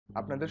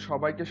আপনাদের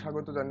সবাইকে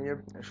স্বাগত জানিয়ে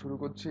শুরু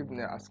করছি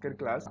আজকের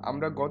ক্লাস।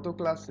 আমরা গত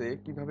ক্লাসে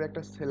কিভাবে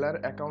একটা সেলার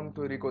অ্যাকাউন্ট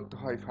তৈরি করতে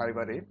হয়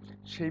ফাইবারে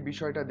সেই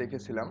বিষয়টা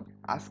দেখেছিলাম।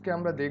 আজকে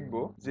আমরা দেখব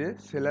যে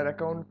সেলার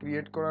অ্যাকাউন্ট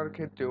ক্রিয়েট করার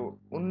ক্ষেত্রেও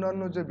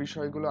অন্যান্য যে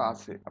বিষয়গুলো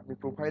আছে, আপনি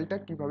প্রোফাইলটা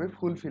কিভাবে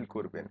ফুলফিল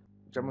করবেন,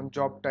 যেমন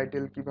জব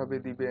টাইটেল কিভাবে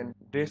দিবেন,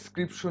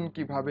 ডেসক্রিপশন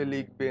কিভাবে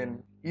লিখবেন,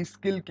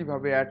 স্কিল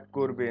কিভাবে অ্যাড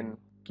করবেন,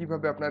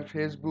 কিভাবে আপনার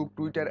ফেসবুক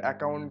টুইটার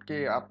অ্যাকাউন্টকে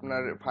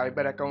আপনার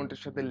ফাইবার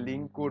অ্যাকাউন্টের সাথে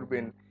লিংক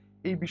করবেন।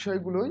 এই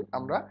বিষয়গুলোই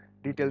আমরা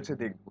ডিটেলসে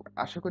দেখব।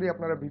 আশা করি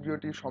আপনারা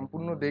ভিডিওটি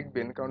সম্পূর্ণ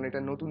দেখবেন, কারণ এটা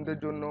নতুনদের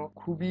জন্য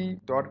খুবই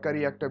দরকারি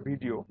একটা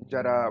ভিডিও।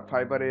 যারা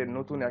ফাইবারে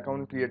নতুন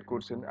অ্যাকাউন্ট ক্রিয়েট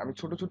করছেন, আমি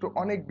ছোট ছোট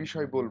অনেক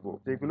বিষয় বলবো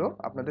যেগুলো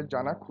আপনাদের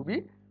জানা খুবই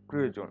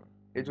প্রয়োজন।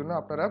 এজন্য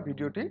আপনারা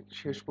ভিডিওটি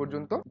শেষ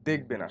পর্যন্ত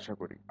দেখবেন। আশা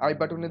করি আই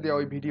বাটনে দেওয়া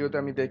ওই ভিডিওতে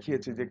আমি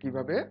দেখিয়েছি যে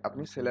কিভাবে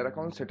আপনি সেলার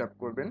অ্যাকাউন্ট সেট আপ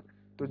করবেন।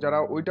 তো যারা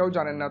ওইটাও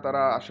জানেন না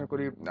তারা আশা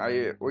করি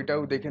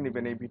ওইটাও দেখে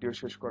নেবেন এই ভিডিও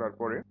শেষ করার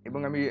পরে, এবং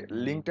আমি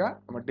লিঙ্কটা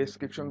আমার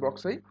ডেসক্রিপশন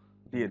বক্সেই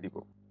দিয়ে দিব।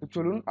 তো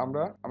চলুন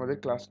আমরা আমাদের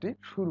ক্লাসটি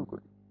শুরু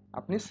করি।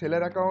 আপনি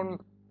সেলার অ্যাকাউন্ট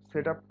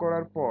সেট আপ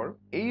করার পর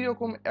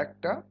এইরকম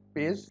একটা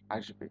পেজ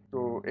আসবে। তো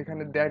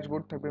এখানে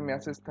ড্যাশবোর্ড থাকবে,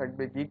 মেসেজ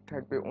থাকবে, গিগ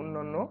থাকবে,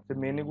 অন্যান্য যে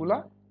মেনুগুলা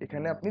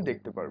এখানে আপনি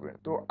দেখতে পারবেন।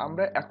 তো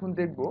আমরা এখন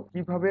দেখব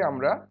কিভাবে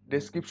আমরা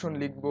ডেসক্রিপশন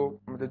লিখবো,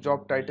 আমাদের জব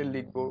টাইটেল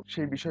লিখবো,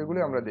 সেই বিষয়গুলো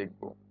আমরা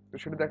দেখব। তো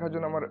সেটা দেখার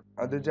জন্য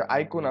আমাদের যে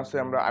আইকন আছে,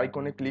 আমরা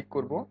আইকনে ক্লিক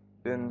করব।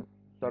 দেন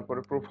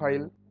তারপরে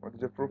প্রোফাইল, আমাদের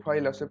যে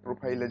প্রোফাইল আছে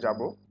প্রোফাইলে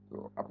যাব। তো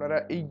আপনারা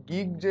এই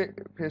গিগ যে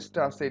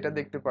ফেসটা আছে এটা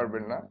দেখতে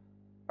পারবেন না,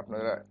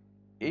 আপনারা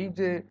এই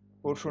যে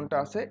পোর্শনটা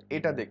আছে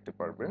এটা দেখতে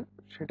পারবেন।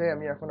 সেটাই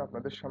আমি এখন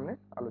আপনাদের সামনে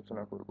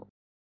আলোচনা করব।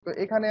 তো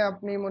এখানে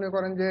আপনি মনে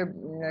করেন যে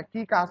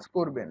কি কাজ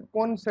করবেন,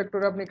 কোন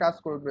সেক্টরে আপনি কাজ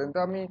করবেন। তো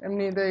আমি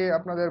এমনিতেই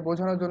আপনাদের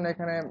বোঝানোর জন্য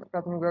এখানে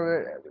প্রাথমিকভাবে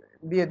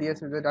দিয়ে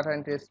দিয়েছি যে ডাটা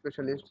এন্ট্রি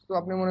স্পেশালিস্ট। তো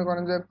আপনি মনে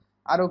করেন যে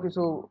আরো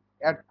কিছু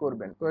অ্যাড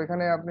করবেন, তো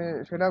এখানে আপনি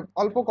সেটা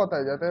অল্প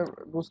কথায় যাতে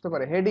বুঝতে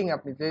পারে, হেডিং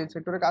আপনি যে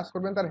সেক্টরে কাজ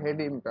করবেন তার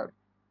হেডিংটা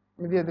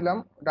আমি দিয়ে দিলাম।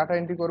 ডাটা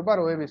এন্ট্রি করবো আর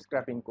ওয়েব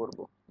স্ক্র্যাপিং করব,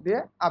 দিয়ে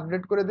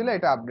আপডেট করে দিলে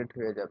এটা আপডেট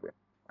হয়ে যাবে।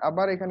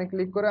 আবার এখানে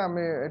ক্লিক করে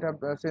আমি এটা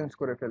চেঞ্জ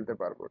করে ফেলতে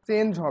পারবো,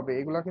 চেঞ্জ হবে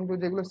এগুলা। কিন্তু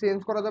যেগুলো চেঞ্জ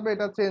করা যাবে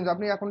এটা চেঞ্জ,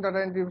 আপনি এখন ডাটা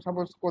এন্ট্রি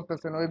সাপোজ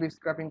করতেছেন, ওয়েব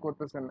স্ক্র্যাপিং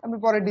করতেছেন, আপনি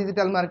পরে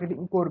ডিজিটাল মার্কেটিং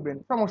করবেন,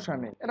 সমস্যা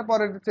নেই, এটা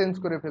পরে চেঞ্জ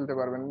করে ফেলতে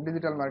পারবেন,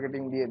 ডিজিটাল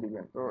মার্কেটিং দিয়ে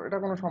দিবেন, তো এটা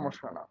কোনো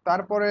সমস্যা না।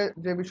 তারপরে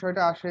যে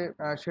বিষয়টা আসে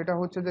সেটা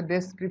হচ্ছে যে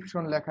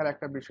ডেসক্রিপশন লেখার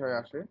একটা বিষয়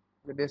আসে,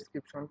 যে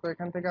ডেসক্রিপশন। তো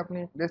এখান থেকে আপনি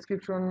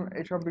ডেসক্রিপশন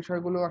এইসব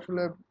বিষয়গুলো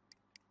আসলে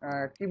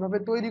কিভাবে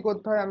তৈরি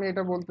করতে হয় আমি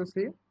এটা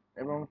বলতেছি,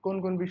 এবং কোন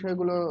কোন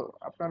বিষয়গুলো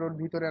আপনার ওর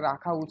ভিতরে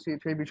রাখা উচিত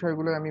সেই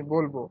বিষয়গুলো আমি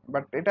বলবো।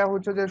 বাট এটা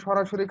হচ্ছে যে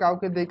সরাসরি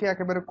কাউকে দেখে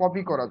একেবারে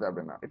কপি করা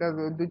যাবে না, এটা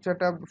দুই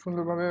চারটা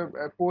সুন্দরভাবে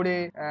পড়ে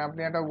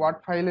আপনি একটা ওয়ার্ড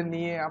ফাইলে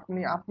নিয়ে আপনি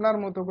আপনার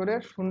মতো করে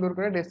সুন্দর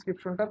করে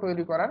ডেসক্রিপশনটা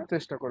তৈরি করার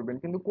চেষ্টা করবেন।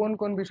 কিন্তু কোন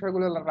কোন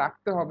বিষয়গুলো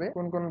রাখতে হবে,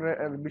 কোন কোন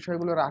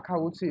বিষয়গুলো রাখা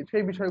উচিত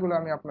সেই বিষয়গুলো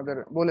আমি আপনাদের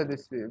বলে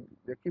দিচ্ছি,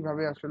 যে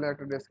কিভাবে আসলে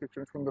একটা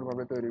ডেসক্রিপশন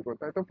সুন্দরভাবে তৈরি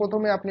করতে হয়। তো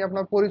প্রথমে আপনি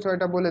আপনার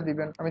পরিচয়টা বলে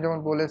দিবেন। আমি যেমন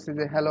বলেছি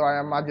যে হ্যালো, আই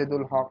এম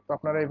মাজেদুল হক, তো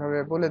আপনারা এইভাবে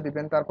বলে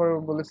দিবেন। তারপরে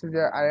বলেছি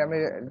যে I M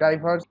A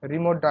diverse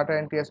remote data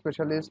entry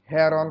specialist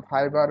hair on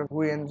fibre who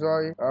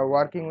enjoy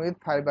working with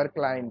fibre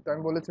client. তো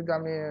আমি বলেছি যে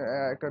আমি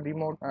একটা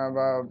রিমোট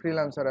বা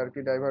ফ্রিল্যান্সার আর কি,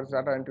 ডাইভার্স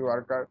ডাটা এন্ট্রি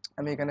ওয়ার্কার।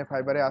 আমি এখানে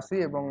ফাইবারে আসি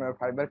এবং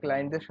ফাইবার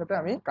ক্লায়েন্টদের সাথে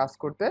আমি কাজ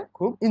করতে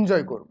খুব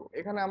এনজয় করব।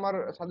 এখানে আমার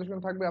সাজেশন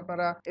থাকবে,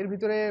 আপনারা এর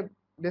ভিতরে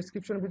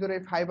ডেসক্রিপশন ভিতরে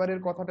ফাইবারের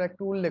কথাটা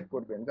একটু উল্লেখ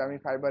করবেন, যে আমি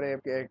ফাইবারে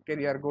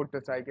কেরিয়ার গড়তে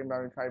চাই, কিংবা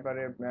আমি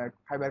ফাইবারে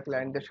ফাইবার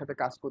ক্লায়েন্টদের সাথে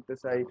কাজ করতে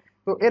চাই।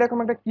 তো এরকম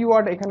একটা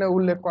কিওয়ার্ড এখানে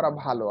উল্লেখ করা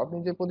ভালো। আপনি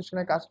যে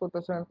প্রতিষ্ঠানে কাজ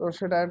করতেছেন তো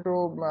সেটা একটু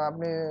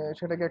আপনি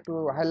সেটাকে একটু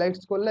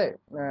হাইলাইটস করলে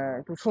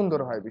একটু সুন্দর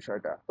হয়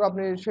বিষয়টা। তো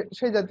আপনি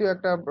সেই জাতীয়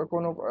একটা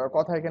কোনো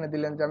কথা এখানে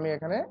দিলেন, যে আমি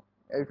এখানে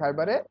এই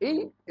ফাইবারে এই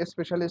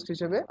স্পেশালিস্ট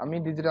হিসেবে আমি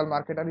ডিজিটাল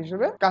মার্কেটার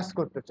হিসেবে কাজ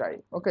করতে চাই।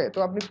 ওকে, তো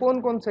আপনি কোন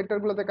কোন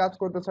সেক্টরগুলোতে কাজ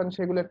করতে চান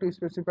সেগুলো একটু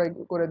স্পেসিফাই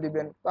করে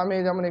দিবেন। তো আমি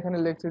যেমন এখানে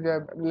লিখছি যে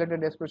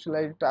related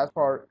specialised task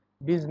for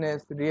business,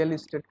 real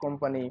estate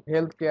company,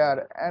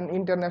 healthcare and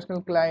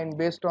international client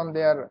based on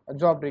their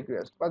job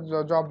request বা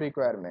জব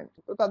রিকোয়ারমেন্ট।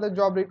 তো তাদের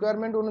জব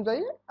রিকোয়ারমেন্ট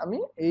অনুযায়ী আমি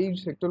এই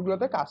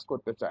সেক্টরগুলোতে কাজ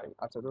করতে চাই।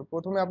 আচ্ছা, তো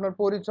প্রথমে আপনার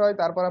পরিচয়,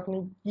 তারপর আপনি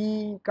কি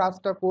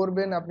কাজটা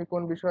করবেন, আপনি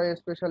কোন বিষয়ে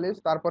স্পেশালিস্ট,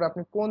 তারপর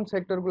আপনি কোন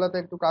সেক্টরগুলোতে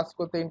একটু কাজ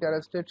করতে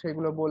ইন্টারেস্টেড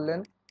সেগুলো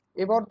বললেন।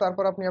 এবার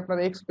তারপর আপনি আপনার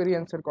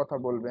এক্সপিরিয়েন্সের কথা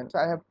বলবেন,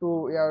 I have 2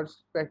 years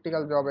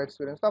practical job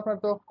experience. তো আপনার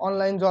তো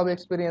অনলাইন জব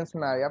এক্সপিরিয়েন্স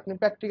নাই, আপনি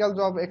প্র্যাকটিক্যাল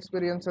জব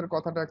এক্সপিরিয়েন্সের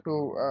কথাটা একটু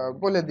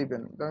বলে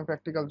দিবেন, যে আমি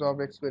প্র্যাকটিক্যাল জব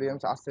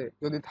এক্সপিরিয়েন্স আছে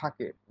যদি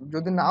থাকে।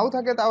 যদি নাও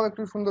থাকে তাও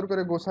একটু সুন্দর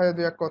করে গোছায়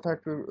দু এক কথা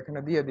একটু এখানে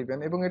দিয়ে দিবেন।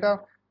 এবং এটা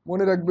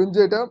মনে রাখবেন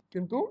যে এটা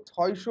কিন্তু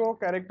 600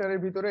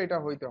 ক্যারেক্টারের ভিতরে এটা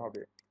হইতে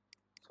হবে,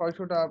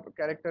 600টা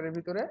ক্যারেক্টারের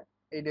ভিতরে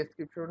এই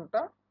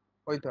ডেসক্রিপশনটা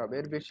হইতে হবে,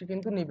 এর বেশি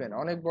কিন্তু নিবেন না,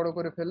 অনেক বড়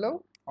করে ফেললেও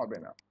হবে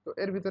না। তো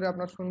এর ভিতরে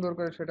আপনার সুন্দর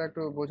করে সেটা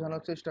একটু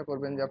বোঝানোর চেষ্টা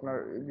করবেন যে আপনার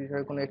এই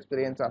বিষয়ে কোনো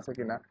এক্সপিরিয়েন্স আছে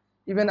কিনা।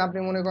 ইভেন আপনি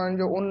মনে করেন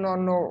যে অন্য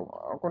অন্য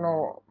কোনো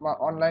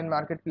অনলাইন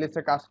মার্কেট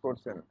প্লেসে কাজ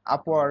করছেন,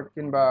 আপওয়ার্ক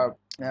কিংবা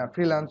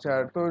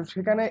ফ্রিল্যান্সার, তো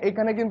সেখানে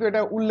এখানে কিন্তু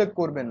এটা উল্লেখ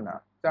করবেন না।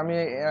 যে আমি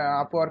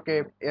আপওয়ার্কে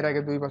এর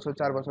আগে 2 বছর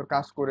 4 বছর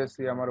কাজ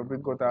করেছি, আমার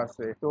অভিজ্ঞতা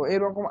আছে। তো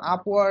এরকম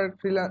আপওয়ার্ক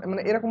ফ্রিল্যান্স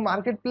মানে এরকম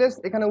মার্কেট প্লেস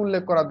এখানে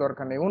উল্লেখ করার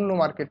দরকার নেই। অন্য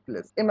মার্কেট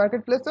প্লেস, এই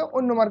মার্কেট প্লেসে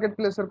অন্য মার্কেট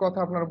প্লেসের কথা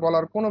আপনার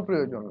বলার কোনো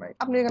প্রয়োজন নাই।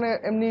 আপনি এখানে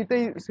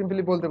এমনিতেই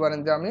সিম্পলি বলতে পারেন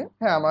যে আমি,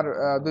 হ্যাঁ, আমার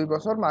 2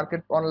 বছর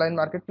অনলাইন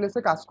মার্কেট প্লেসে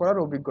কাজ করার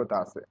অভিজ্ঞতা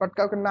আছে, বাট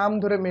কাউকে নাম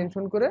ধরে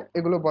মেনশন করে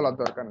এগুলো বলার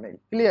দরকার নেই।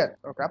 ক্লিয়ার?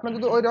 ওকে, আপনার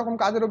যদি ওই রকম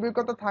কাজের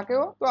অভিজ্ঞতা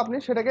থাকেও তো আপনি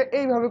সেটাকে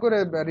এইভাবে করে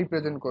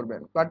রিপ্রেজেন্ট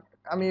করবেন। বাট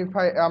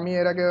আমি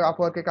এর আগে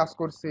আপওয়ার্কে কাজ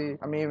করছি,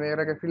 আমি এর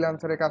আগে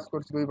ফ্রিল্যান্সারে কাজ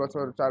করছি 2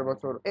 বছর 4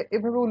 বছর,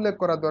 এভাবে উল্লেখ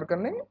করার দরকার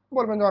নেই।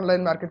 বলবেন যে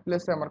অনলাইন মার্কেট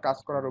প্লেসে আমার কাজ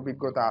করার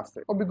অভিজ্ঞতা আছে।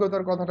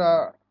 অভিজ্ঞতার কথাটা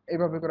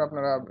এইভাবে করে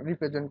আপনারা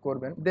রিপ্রেজেন্ট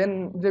করবেন। দেন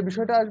যে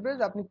বিষয়টা আসবে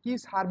যে আপনি কি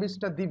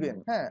সার্ভিসটা দিবেন,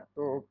 হ্যাঁ,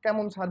 তো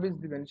কেমন সার্ভিস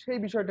দিবেন সেই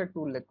বিষয়টা একটু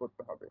উল্লেখ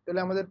করতে হবে।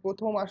 তাহলে আমাদের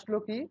প্রথম আসলো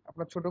কি,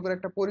 আপনার ছোট করে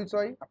একটা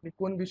পরিচয়, আপনি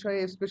কোন বিষয়ে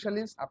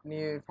স্পেশালিস্ট, আপনি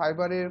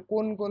ফাইবারের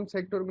কোন কোন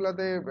সেক্টর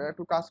গুলাতে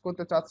একটু কাজ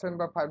করতে চাচ্ছেন,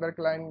 বা ফাইবার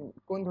ক্লায়েন্ট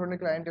কোন ধরনের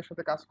ক্লায়েন্টের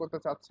সাথে কাজ করতে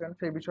চাচ্ছেন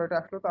সেই বিষয়টা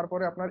আসলো।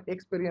 তারপরে আপনার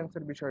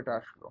এক্সপেরিয়েন্সের বিষয়টা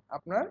আসলো,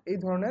 আপনার এই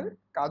ধরনের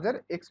কাজের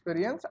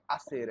এক্সপেরিয়েন্স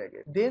আছে এর আগে।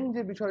 দেন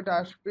যে বিষয়টা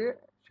আসবে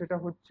সেটা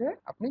হচ্ছে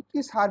আপনি কি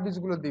সার্ভিস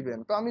গুলো দিবেন।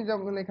 তো আমি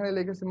যেমন এখানে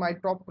লিখেছি, my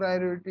top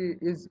priority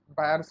is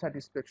buyer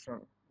satisfaction.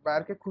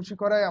 বায়ারকে খুশি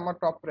করাই আমার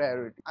top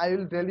priority. I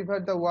will deliver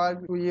the work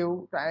to you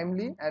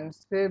timely and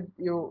save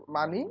you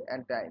money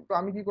and time. তো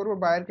আমি কি করব,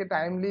 বায়ারকে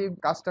টাইমলি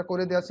কাজটা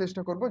করে দেওয়ার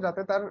চেষ্টা করব,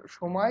 যাতে তার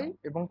সময়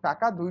এবং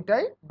টাকা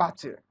দুইটাই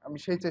বাঁচে। আমি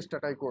সেই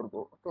চেষ্টাটাই করব।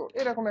 তো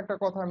এরকম একটা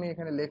কথা আমি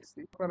এখানে লিখছি।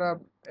 আপনারা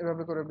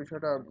এভাবে করে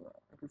বিষয়টা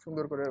একটু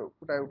সুন্দর করে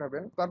ফুটায়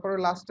উঠাবেন। তারপরে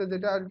লাস্টে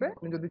যেটা আসবে,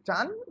 আপনি যদি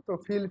চান তো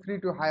feel free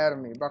to higher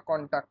me বা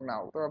কন্ট্যাক্ট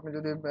নাও। তো আপনি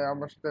যদি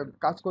আমার সাথে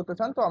কাজ করতে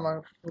চান তো আমার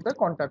সাথে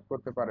কন্ট্যাক্ট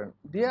করতে পারেন,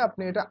 দিয়ে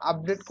আপনি এটা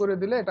আপডেট করে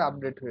দিলে এটা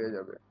আপডেট হয়ে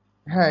যাবে।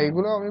 হ্যাঁ,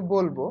 এগুলো আমি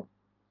বলবো,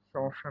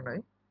 সমস্যা নাই।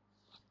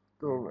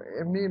 তো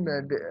এমনি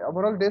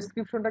ওভারঅল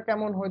ডেসক্রিপশনটা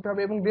কেমন হইতে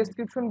হবে, এবং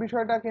ডেসক্রিপশন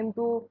বিষয়টা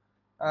কিন্তু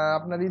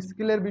আপনার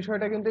স্কিলের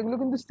বিষয়টা কিন্তু এগুলো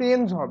কিন্তু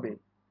চেঞ্জ হবে।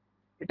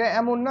 এটা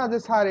এমন না যে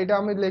স্যার এটা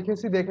আমি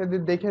লিখেছি,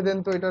 দেখে দেন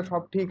তো এটা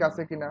সব ঠিক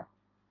আছে কিনা।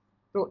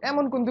 তো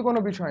এমন কিন্তু কোনো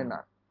বিষয় না।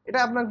 এটা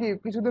আপনার কি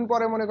কিছুদিন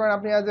পরে মনে করেন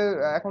আপনি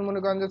এখন মনে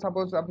করেন যে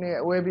সাপোজ আপনি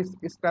ওয়েব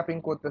স্ক্র্যাপিং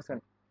করতেছেন,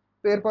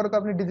 তো এরপরে তো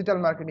আপনি ডিজিটাল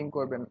মার্কেটিং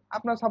করবেন।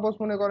 আপনার সাপোজ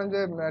মনে করেন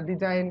যে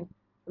ডিজাইন,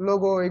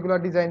 লোগো এগুলো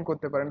ডিজাইন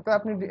করতে পারেন, তো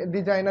আপনি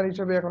ডিজাইনার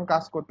হিসেবে এখন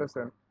কাজ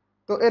করতেছেন।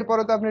 তো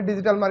এরপরে তো আপনি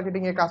ডিজিটাল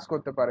মার্কেটিং এ কাজ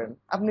করতে পারেন,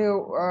 আপনি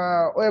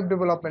ওয়েব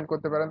ডেভেলপমেন্ট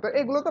করতে পারেন। তো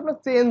এগুলো তো আপনার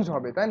চেঞ্জ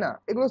হবে, তাই না?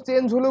 এগুলো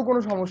চেঞ্জ হলেও কোনো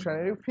সমস্যা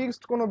নেই,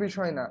 ফিক্সড কোনো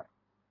বিষয় না।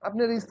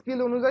 আপনার স্কিল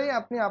অনুযায়ী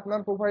আপনি আপনার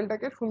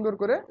প্রোফাইলটাকে সুন্দর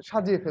করে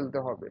সাজিয়ে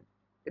ফেলতে হবে।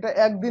 এটা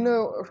একদিনে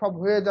সব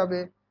হয়ে যাবে,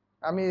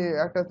 আমি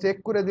একটা চেক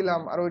করে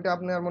দিলাম আর ওইটা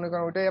আপনার মনে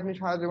করেন ওইটাই আপনি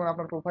সারা জীবন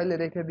আপনার প্রোফাইলে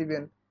রেখে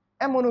দিবেন,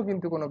 এমনও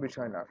কিন্তু কোনো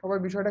বিষয় না। সবাই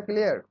বিষয়টা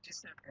ক্লিয়ার?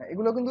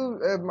 এগুলো কিন্তু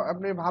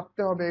আপনি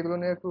ভাবতে হবে, এগুলো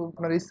নিয়ে একটু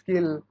আপনার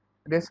স্কিল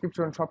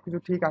ডেসক্রিপশন সবকিছু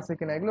ঠিক আছে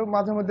কিনা এগুলো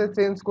মাঝে মধ্যে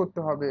চেঞ্জ করতে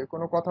হবে।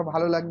 কোনো কথা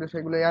ভালো লাগলে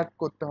সেগুলো অ্যাড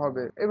করতে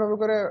হবে। এভাবে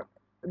করে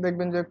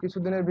দেখবেন যে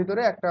কিছুদিনের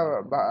ভিতরে একটা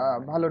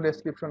ভালো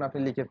ডেসক্রিপশন আপনি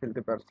লিখে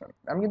ফেলতে পারছেন।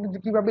 আমি কিন্তু যে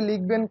কিভাবে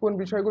লিখবেন কোন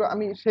বিষয়গুলো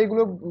আমি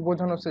সেইগুলো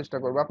বোঝানোর চেষ্টা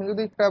করবো। আপনি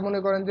যদি একটা মনে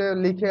করেন যে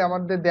লিখে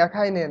আমাদের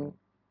দেখাই নেন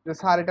যে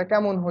স্যার এটা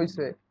কেমন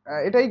হয়েছে,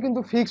 এটাই কিন্তু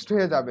ফিক্সড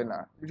হয়ে যাবে না।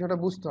 বিষয়টা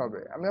বুঝতে হবে।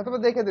 আমি অথবা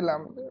দেখে দিলাম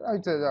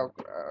হয়েছে, যাও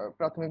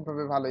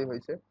প্রাথমিকভাবে ভালোই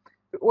হয়েছে,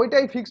 তো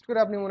ওইটাই ফিক্সড করে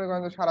আপনি মনে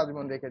করেন যে সারা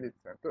জীবন রেখে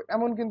দিচ্ছেন। তো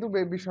এমন কিন্তু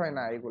বিষয়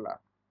না এগুলা।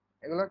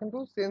 এগুলা কিন্তু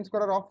চেঞ্জ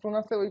করার অপশন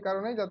আছে, ওই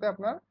কারণেই যাতে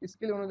আপনার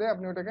স্কিল অনুযায়ী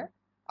আপনি ওটাকে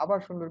আবার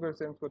সুন্দর করে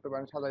চেঞ্জ করতে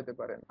পারেন, সাজাইতে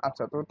পারেন।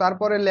 আচ্ছা, তো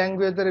তারপরে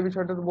ল্যাঙ্গুয়েজের এই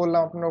বিষয়টা তো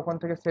বললাম, আপনারা ওখান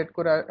থেকে সেট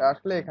করে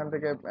আসলে এখান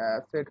থেকে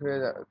সেট হয়ে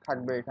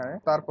থাকবে এখানে।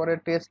 তারপরে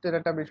টেস্টের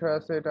একটা বিষয়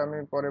আছে, এটা আমি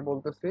পরে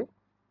বলতেছি।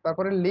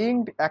 তারপরে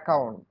লিঙ্কড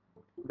অ্যাকাউন্ট,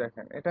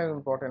 দেখেন এটা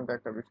ইম্পর্টেন্ট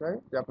একটা বিষয়,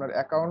 যে আপনার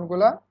অ্যাকাউন্ট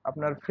গুলা,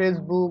 আপনার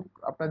ফেসবুক,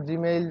 আপনার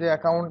জিমেইল যে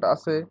অ্যাকাউন্ট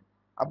আছে,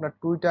 আপনার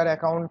টুইটার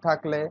অ্যাকাউন্ট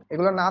থাকলে,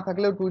 এগুলো না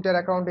থাকলেও টুইটার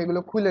অ্যাকাউন্ট এগুলো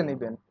খুলে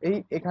নেবেন।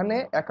 এখানে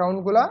অ্যাকাউন্ট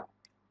গুলা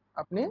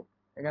আপনি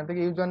এখান থেকে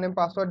ইউজার নেম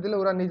পাসওয়ার্ড দিলে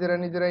ওরা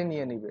নিজেরাই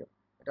নিয়ে নিবে।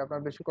 এটা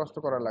আপনার বেশি কষ্ট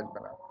করা লাগবে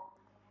না।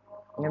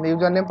 এখানে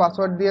ইউজার নেম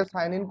পাসওয়ার্ড দিয়ে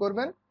সাইন ইন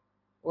করবেন,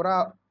 ওরা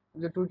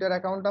যে টুইটার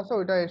অ্যাকাউন্ট আছে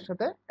ওইটা এর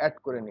সাথে অ্যাড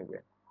করে নিবে।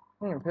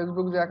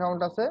 ফেসবুক যে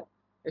অ্যাকাউন্ট আছে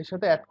এর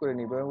সাথে অ্যাড করে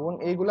নিবে, এবং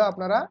এইগুলা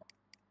আপনারা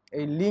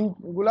এই লিঙ্ক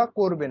গুলা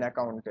করবেন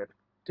অ্যাকাউন্টের।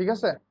 ঠিক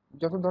আছে?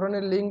 যত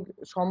ধরনের লিঙ্ক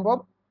সম্ভব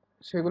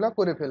সেগুলা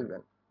করে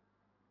ফেলবেন।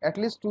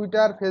 অ্যাটলিস্ট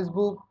টুইটার,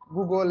 ফেসবুক,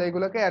 গুগল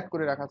এইগুলোকে অ্যাড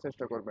করে রাখার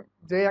চেষ্টা করবেন।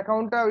 যে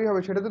অ্যাকাউন্টটা ওই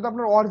হবে সেটা যদি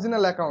আপনার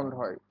অরিজিনাল অ্যাকাউন্ট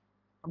হয়,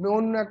 আপনি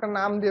অন্য একটা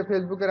নাম দিয়ে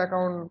ফেসবুকের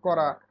অ্যাকাউন্ট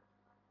করা,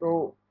 তো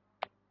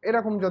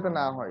এরকম যাতে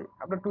না হয়।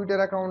 আপনার টুইটার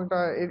অ্যাকাউন্টটা,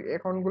 এই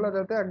অ্যাকাউন্টগুলো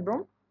যাতে একদম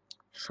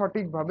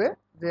সঠিকভাবে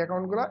যে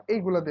অ্যাকাউন্টগুলো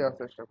এইগুলো দেওয়ার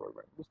চেষ্টা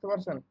করবেন। বুঝতে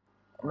পারছেন?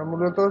 আমরা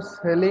মূলত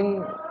সেলিং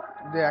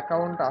যে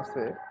অ্যাকাউন্ট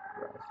আছে,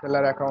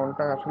 সেলার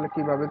অ্যাকাউন্টটা আসলে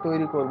কিভাবে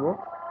তৈরি করব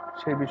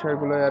সেই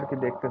বিষয়গুলো আর কি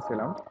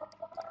দেখতেছিলাম।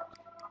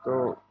 তো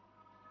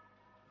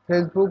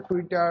ফেসবুক,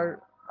 টুইটার,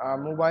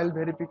 মোবাইল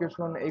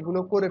ভেরিফিকেশন এগুলো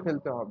করে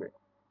ফেলতে হবে,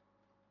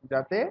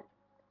 যাতে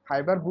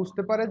ফাইবার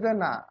বুঝতে পারে যে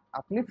না,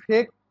 আপনি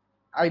ফেক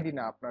আইডি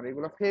না, আপনার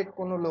এগুলো ফেক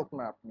কোনো লোক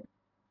না, আপনি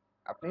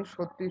আপনি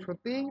সত্যি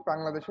সত্যি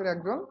বাংলাদেশের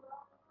একজন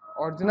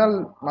অরিজিনাল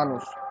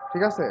মানুষ।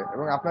 ঠিক আছে?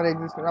 এবং আপনার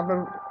এক্সিস্টেন্স, আপনার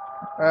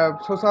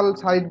সোশ্যাল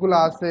সাইটগুলো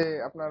আছে,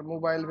 আপনার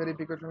মোবাইল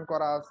ভেরিফিকেশন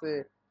করা আছে,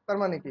 তার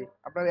মানে কি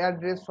আপনার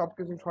অ্যাড্রেস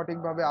সবকিছু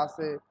সঠিকভাবে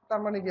আছে,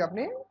 তার মানে কি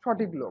আপনি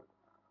সঠিক লোক,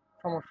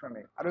 সমস্যা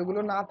নেই। আর ওইগুলো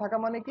না থাকা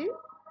মানে কি,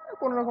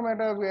 কোন রকম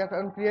একটা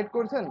অ্যাকাউন্ট ক্রিয়েট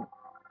করছেন,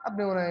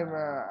 আপনি মনে হয়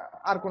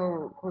আর কোনো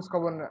খোঁজ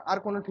খবর আর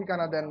কোনো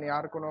ঠিকানা দেননি,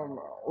 আর কোনো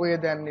ওয়ে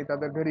দেননি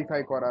তাদের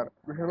ভেরিফাই করার,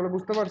 বিষয়গুলো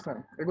বুঝতে পারছেন?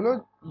 এগুলো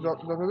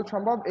যতদূর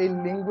সম্ভব এই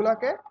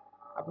লিঙ্কগুলোকে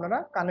আপনারা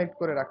কানেক্ট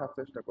করে রাখার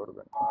চেষ্টা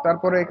করবেন।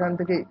 তারপরে এখান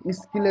থেকে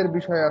স্কিলের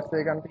বিষয় আছে,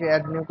 এখান থেকে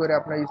অ্যাড নিউ করে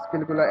আপনার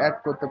স্কিলগুলো অ্যাড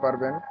করতে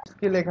পারবেন।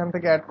 স্কিল এখান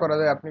থেকে অ্যাড করা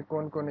যায়, আপনি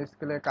কোন কোন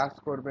স্কিলে কাজ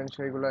করবেন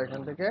সেইগুলো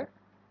এখান থেকে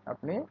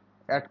আপনি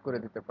অ্যাড করে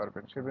দিতে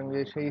পারবেন, এবং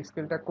সেই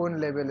স্কিলটা কোন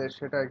লেভেলের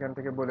সেটা এখান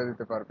থেকে বলে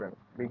দিতে পারবেন।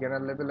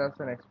 বিগিনার লেভেলে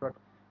আছেন, এক্সপার্ট,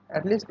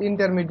 অ্যাটলিস্ট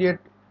ইন্টারমিডিয়েট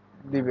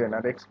দিবেন,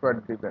 আর এক্সপার্ট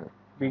দিবেন।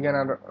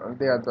 বিগিনার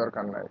দেওয়ার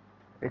দরকার নাই,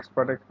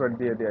 এক্সপার্ট এক্সপার্ট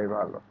দিয়ে দেওয়াই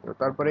ভালো। তো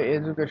তারপরে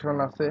এডুকেশন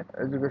আছে,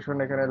 এডুকেশন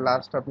এখানে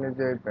লাস্ট আপনি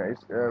যে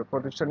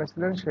প্রতিষ্ঠানে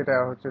ছিলেন সেটা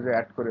হচ্ছে যে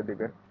অ্যাড করে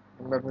দিবেন,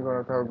 কিংবা আপনি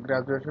কোথাও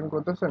গ্রাজুয়েশন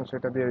করতেছেন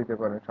সেটা দিয়ে দিতে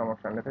পারেন,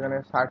 সমস্যা নেই। এখানে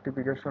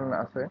সার্টিফিকেশন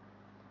আছে,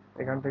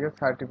 এখান থেকে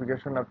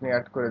সার্টিফিকেশন আপনি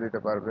অ্যাড করে দিতে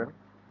পারবেন,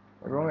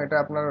 এবং এটা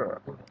আপনার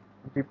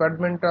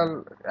ডিপার্টমেন্টাল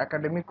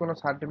একাডেমিক কোনো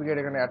সার্টিফিকেট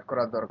এখানে অ্যাড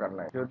করার দরকার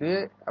নাই। যদি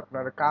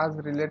আপনার কাজ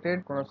রিলেটেড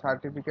কোনো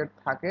সার্টিফিকেট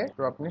থাকে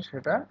তো আপনি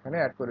সেটা এখানে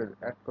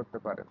অ্যাড করতে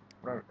পারেন,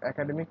 আপনার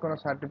একাডেমিক কোনো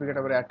সার্টিফিকেট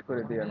আবার অ্যাড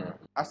করে দিয়ে না।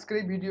 আজকের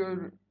এই ভিডিওর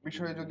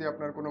বিষয়ে যদি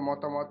আপনার কোনো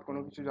মতামত, কোনো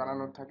কিছু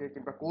জানানোর থাকে,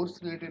 কিংবা কোর্স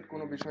রিলেটেড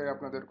কোনো বিষয়ে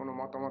আপনাদের কোনো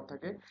মতামত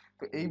থাকে,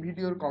 তো এই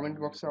ভিডিওর কমেন্ট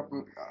বক্সে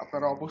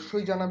আপনারা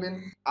অবশ্যই জানাবেন।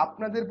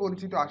 আপনাদের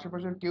পরিচিত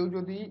আশেপাশের কেউ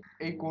যদি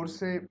এই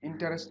কোর্সে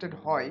ইন্টারেস্টেড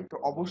হয় তো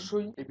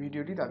অবশ্যই এই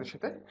ভিডিওটি তাদের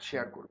সাথে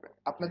শেয়ার করবেন।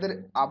 আপনাদের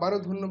আবারও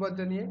ধন্যবাদ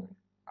জানিয়ে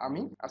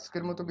আমি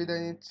আজকের মতো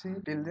বিদায় নিচ্ছি।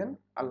 টিল দেন,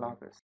 আল্লাহ হাফেজ।